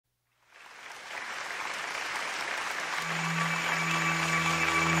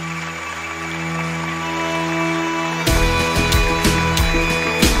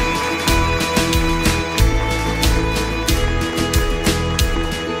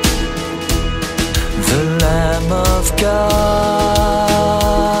the Lamb of God,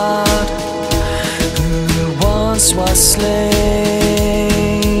 who once was slain,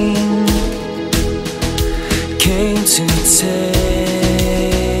 came to take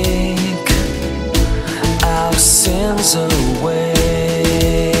our sins away,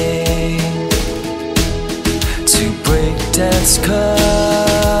 to break death's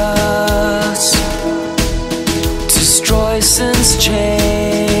curse, destroy sin's chains.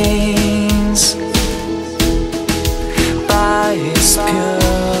 By his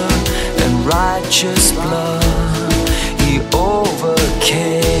pure and righteous blood he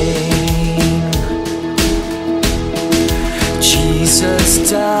overcame. Jesus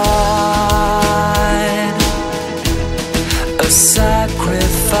died a sacrifice,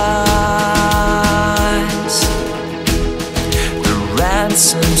 the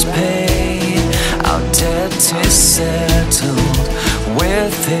ransom's paid, our debt is settled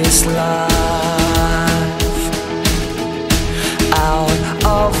with his life. Out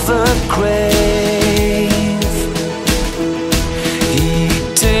of the grave he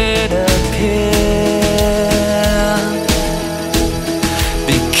did appear,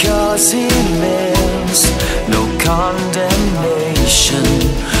 because he lives, no condemnation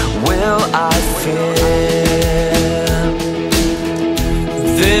will I fear.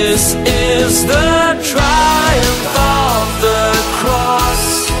 This is the triumph of the cross.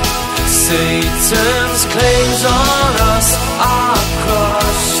 Satan's claims on us are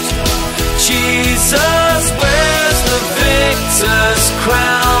crushed. Jesus wears the victor's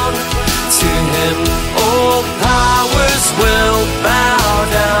crown. To him all powers will bow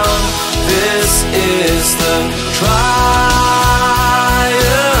down. This is the triumph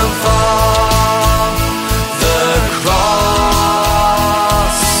of the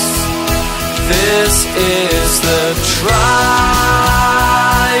cross. This is the triumph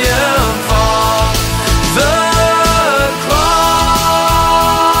of the cross.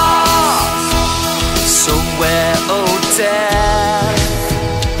 So where, oh death,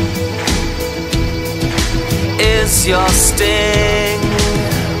 is your sting?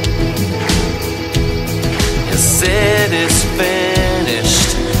 Yes, it is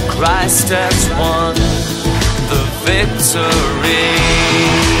finished. Christ has won the victory.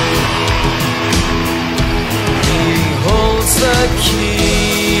 He holds the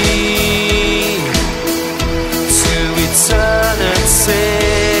key to eternity.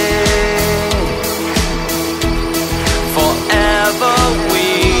 Forever we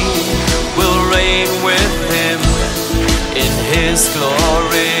will reign with him in his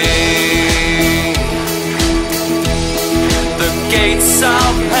glory. The gates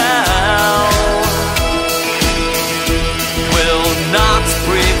of hell will not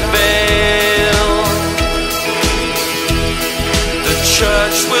prevail. The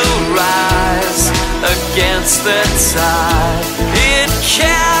church will rise against the tide. It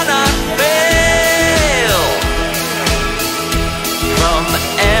cannot fail. From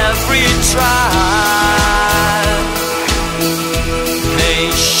every tribe,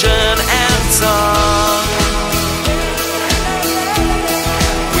 nation and tongue,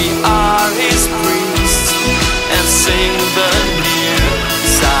 we are his priests and sing the new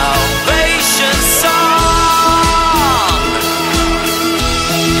salvation song.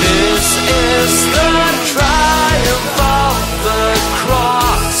 This is the triumph of the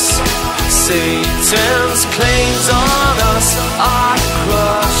cross. Satan's claims on us are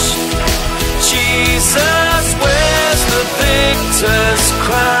crushed. Jesus wears the victor's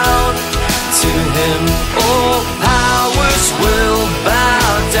crown. To him all powers will bow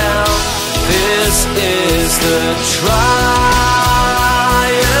down. This is the triumph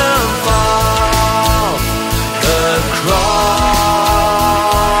of the cross.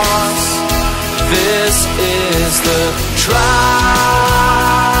 This is the triumph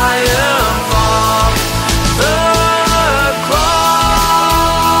of the cross.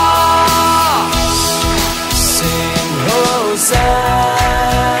 Sing Hosanna,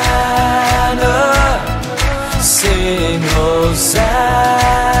 sing Hosanna,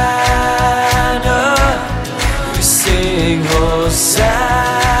 we sing Hosanna.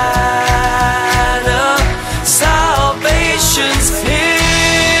 Salvation's here.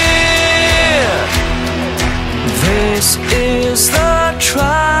 This is the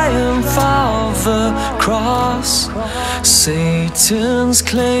triumph of the cross. Satan's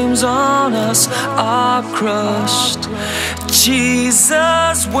claims on us are crushed.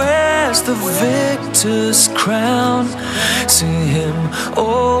 Jesus wears the victor's crown. To him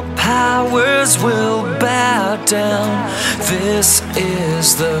all powers will bow down. This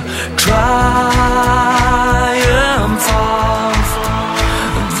is the triumph